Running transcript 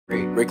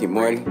Ricky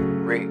Morty.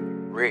 Rick.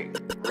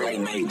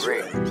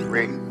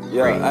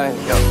 Yo,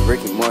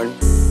 Ricky Morty.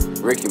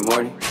 Ricky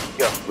Morty.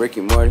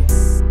 Ricky Morty.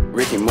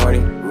 Ricky Morty.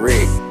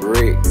 Rick.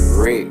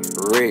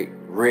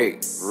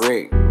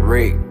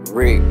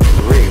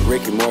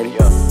 Ricky Morty.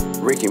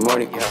 Ricky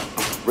Morty.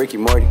 Ricky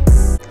Morty.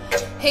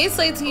 Hey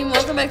Slay team,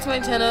 welcome back to my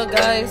channel,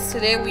 guys.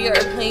 Today we are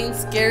playing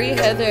Scary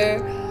Heather.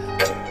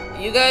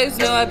 You guys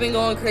know I've been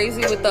going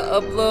crazy with the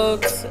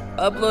uploads,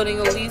 uploading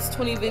at least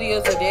 20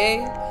 videos a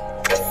day.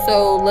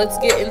 So let's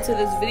get into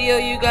this video,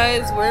 you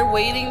guys. We're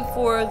waiting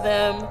for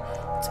them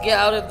to get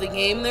out of the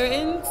game they're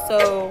in.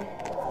 So,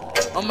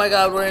 oh my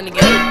god, we're in the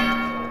game.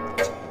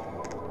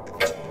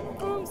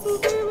 Oh, I'm so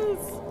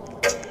nervous.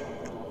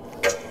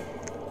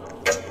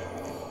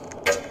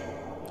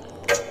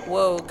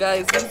 Whoa,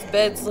 guys, these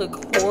beds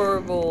look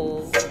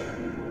horrible.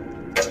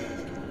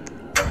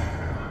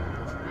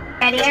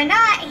 Ready or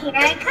not, here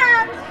I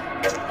come.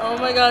 Oh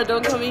my god,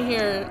 don't come in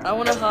here. I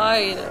want to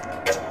hide.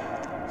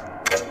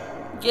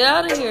 Get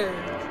out of here.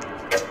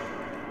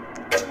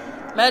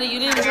 Maddie, you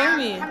didn't join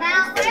me. Come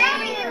out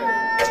wherever you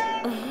are.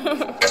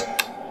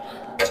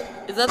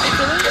 Is that the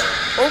killer?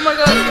 Oh my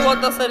god, he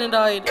walked outside and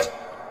died.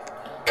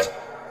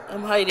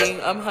 I'm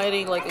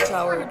hiding like a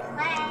coward.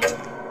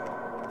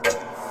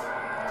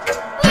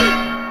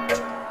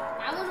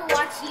 I want to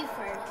watch you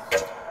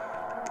first.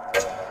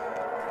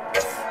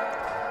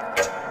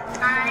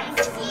 I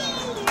see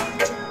you.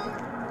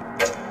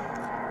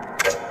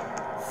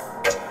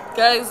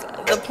 Guys,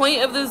 the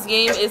point of this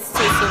game is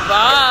to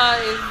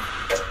survive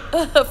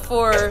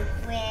for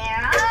Where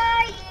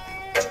are you?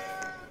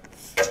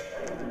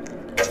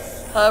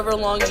 however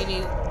long you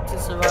need to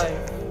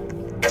survive.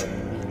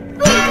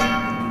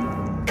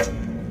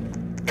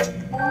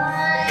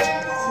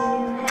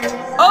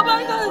 Oh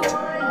my god!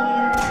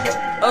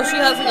 Oh, she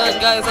has a gun,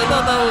 guys. I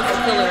thought that was a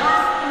killer.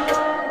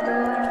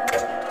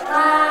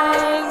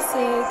 5, 6,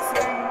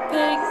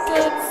 pick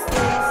up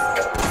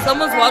 6.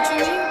 Someone's watching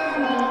me?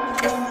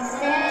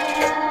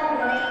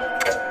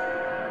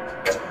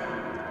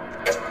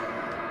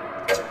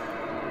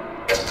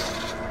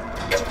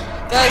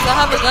 Guys, I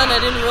have a gun. I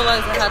didn't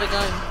realize I had a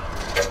gun.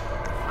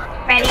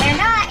 Ready or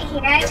not,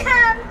 here I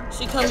come.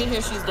 She come in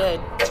here, she's dead.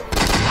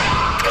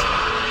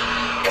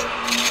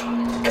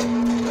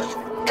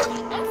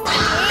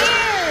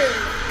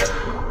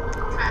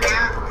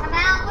 Come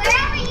out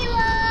wherever you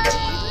are.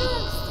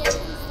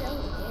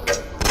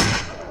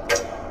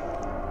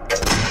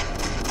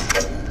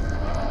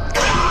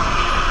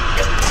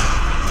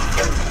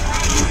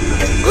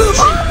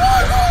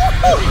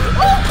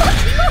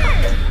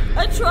 I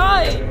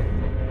tried.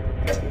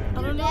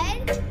 I don't know.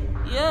 Dead?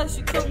 Yeah,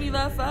 she killed me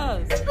that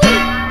fast.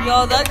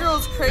 Y'all, that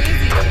girl's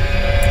crazy.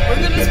 We're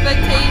gonna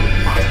spectate.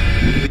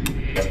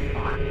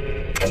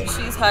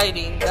 She's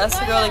hiding. That's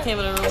the girl that came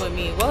in the room with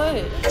me. What?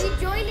 If you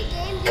join the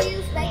game, do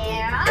you spectate?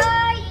 Where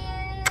are you?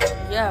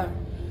 Yeah.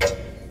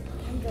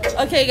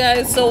 Okay,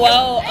 guys, so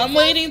while I'm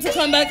waiting to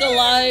come back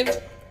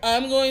alive,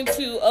 I'm going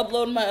to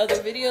upload my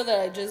other video that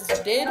I just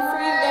did for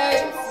you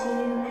guys.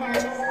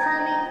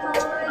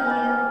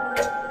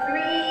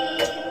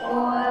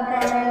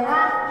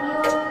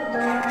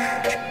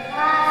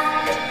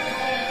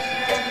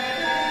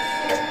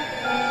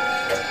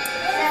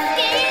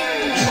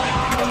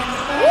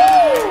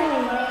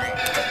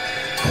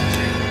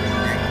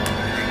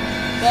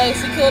 Guys,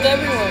 she killed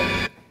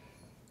everyone.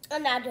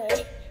 I'm not doing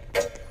it.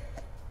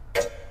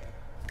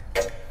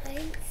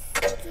 I'm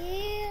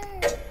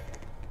scared.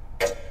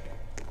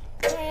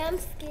 Sorry, I'm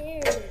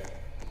scared.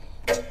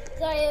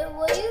 Sorry,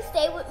 will you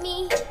stay with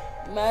me?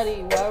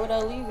 Maddie, why would I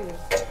leave you?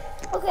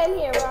 Okay, I'm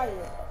here. Where are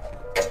you?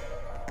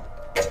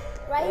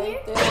 Right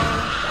here? There.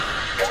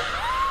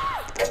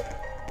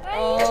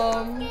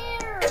 I'm scared.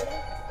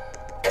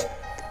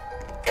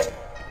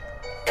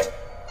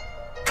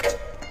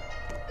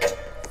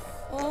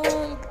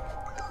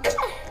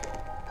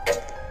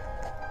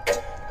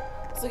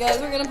 So guys,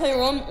 we're gonna play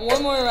one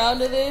more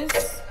round of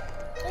this.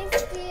 I'm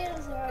scared.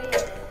 Sorry.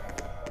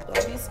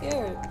 Don't be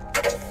scared.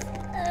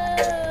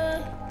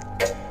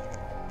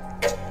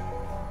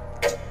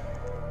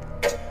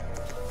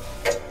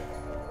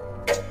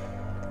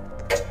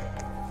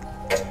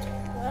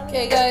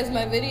 Okay guys,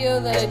 my video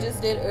that I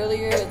just did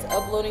earlier is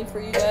uploading for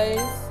you guys.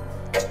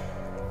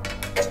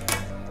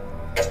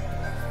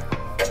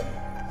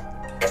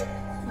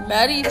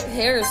 Maddie's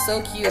hair is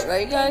so cute,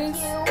 right guys?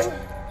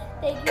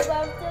 Thank you.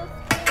 I'm so scared.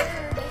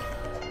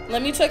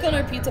 Let me check on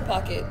our pizza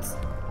pockets.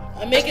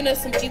 I'm making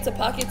us some pizza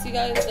pockets, you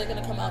guys. They're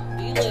gonna come out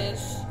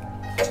delish.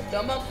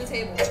 Don't bump the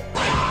table.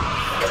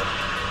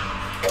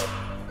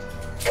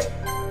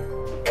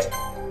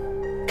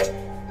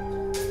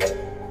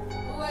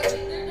 Ooh, I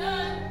think they're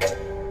done.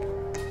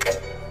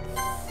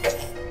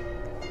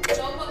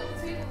 Don't bump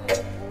the table.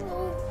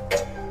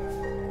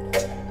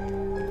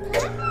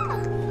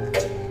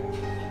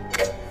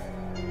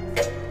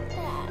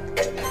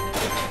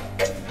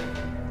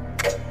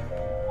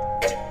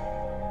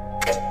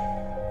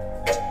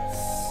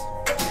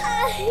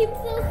 I'm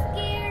so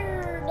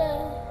scared.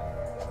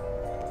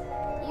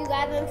 You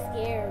guys, I'm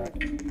scared.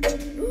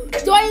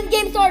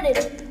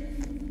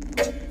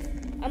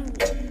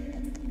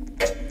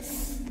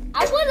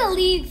 to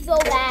leave so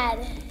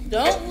bad.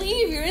 Don't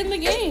leave. You're in the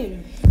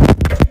game.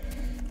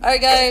 All right,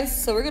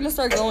 guys. So we're gonna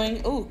start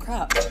going. Oh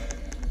crap!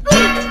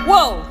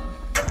 Whoa!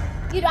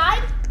 You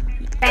died?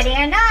 Ready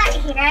or not,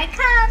 here I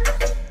come.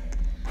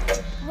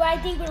 Well, I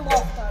think we're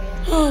lost, are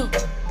you?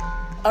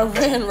 I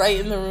ran right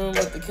in the room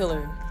with the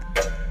killer.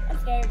 I'm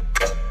scared.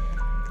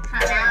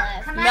 Come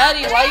out.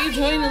 Maddie, why are you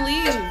joining the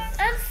leave?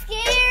 I'm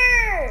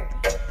scared.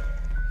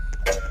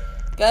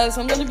 Guys,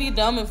 I'm gonna be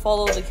dumb and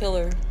follow the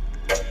killer.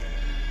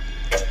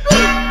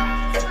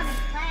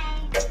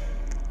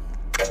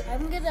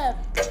 I'm gonna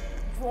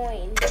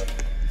join.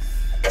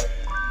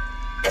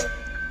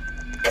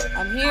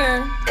 I'm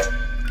here.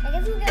 I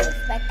guess I'm gonna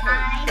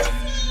spectate.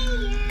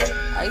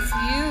 I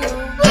see you.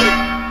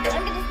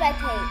 I'm gonna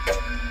spectate.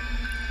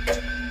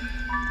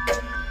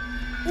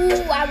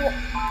 Ooh, I will.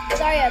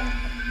 Sorry,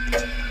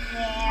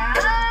 Where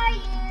are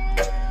you?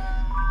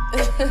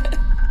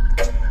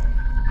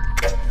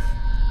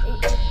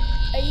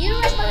 Are you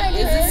right behind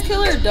Is her? this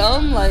killer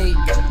dumb? Like,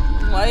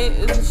 why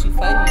isn't she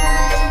fighting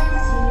us?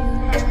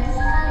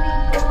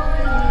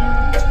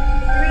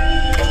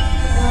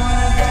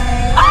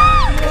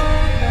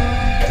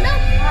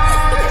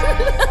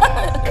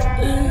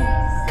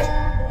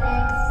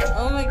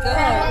 Oh my god.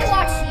 I'll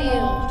watch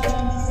you.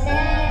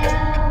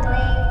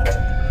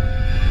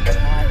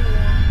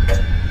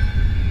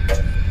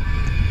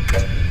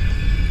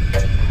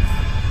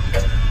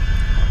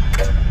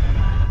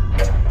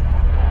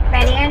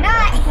 Ready or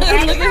not, here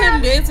I Look at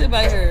him dancing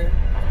by her.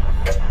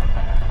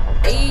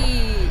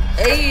 Hey,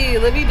 hey,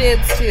 let me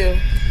dance too.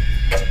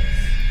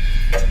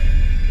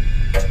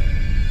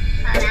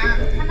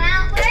 Come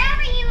out,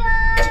 wherever you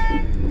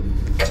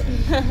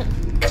are.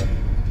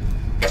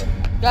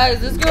 Guys,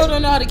 this girl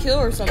don't know how to kill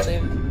or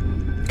something.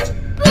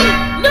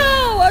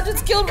 No, I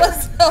just killed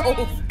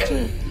myself.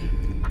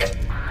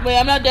 Wait,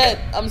 I'm not dead.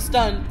 I'm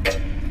stunned.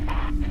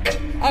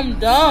 I'm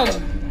dumb.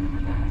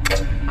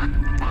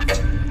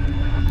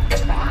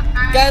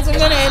 Guys, I'm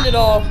gonna end it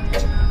all.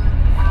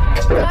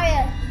 Sorry.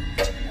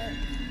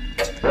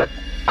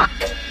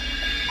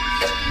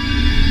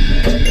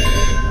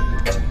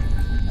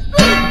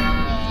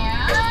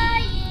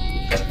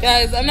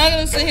 Guys, I'm not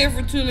gonna sit here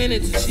for 2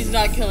 minutes if she's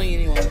not killing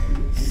anyone.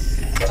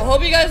 I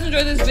hope you guys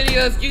enjoyed this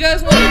video. If you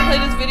guys want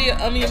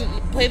me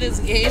to play this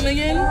game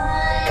again,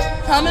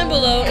 comment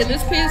below. And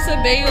this piece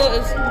of bagel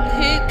is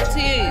hit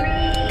team.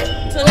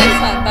 Till next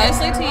time, bye,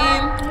 Slay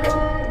team.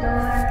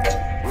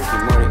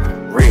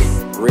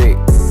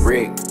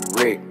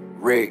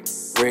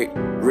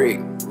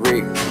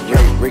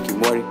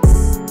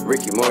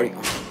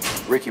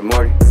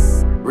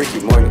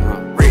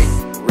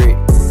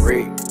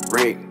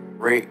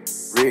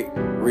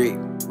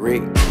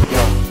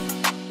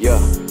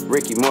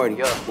 Ricky Morty,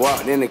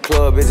 walked in the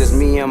club, it's just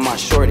me and my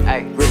shorty.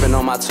 Gripping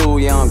on my tool,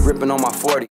 yeah, I'm gripping on my 40.